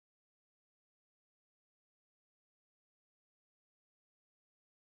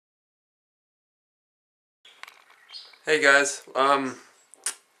Hey guys, I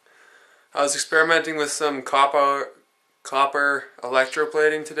was experimenting with some copper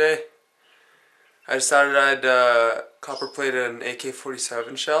electroplating today. I decided I'd copper plate an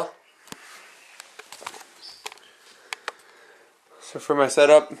AK47 shell. So for my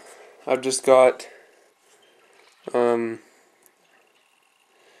setup, I've just got 2000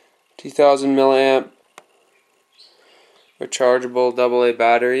 milliamp rechargeable AA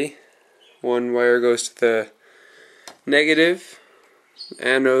battery. One wire goes to the negative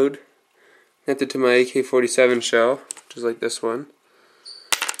anode, connected to my AK47 shell, which is like this one,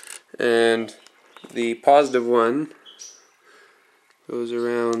 and the positive one goes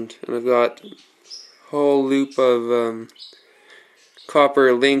around, and I've got a whole loop of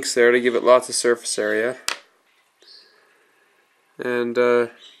copper links there to give it lots of surface area. And as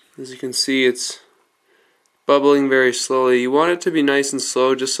you can see, it's bubbling very slowly. You want it to be nice and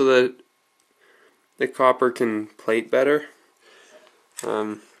slow just so that the copper can plate better.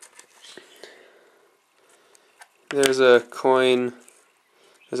 There's a coin,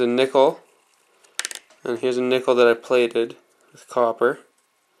 there's a nickel, and here's a nickel that I plated with copper.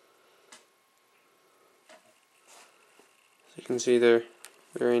 As you can see, they're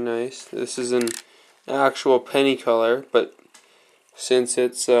very nice. This is an actual penny color, but since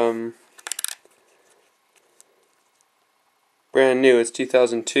it's brand new, it's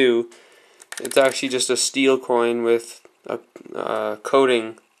 2002, it's actually just a steel coin with a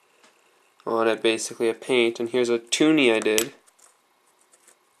coating on it, basically a paint. And here's a twoonie I did.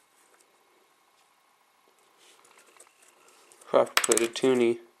 Copper plated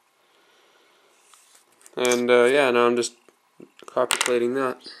twoonie. And yeah, now I'm just copper plating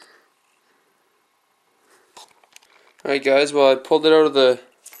that. Alright guys, well I pulled it out of the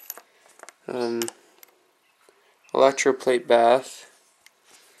electroplate bath,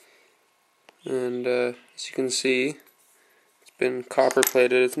 and as you can see, it's been copper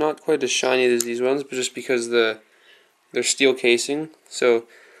plated. It's not quite as shiny as these ones, but just because they're steel casing, so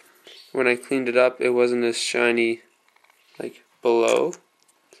when I cleaned it up it wasn't as shiny like below,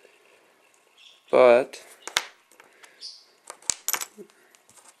 but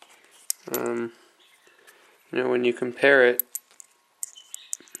you know, when you compare it,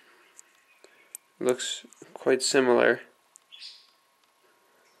 it looks quite similar.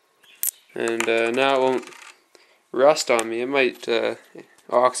 And now it won't rust on me. It might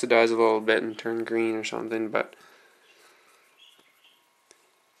oxidize a little bit and turn green or something, but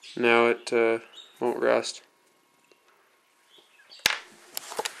now it won't rust.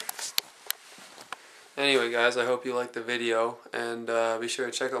 Anyway guys, I hope you liked the video, and be sure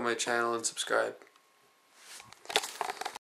to check out my channel and subscribe.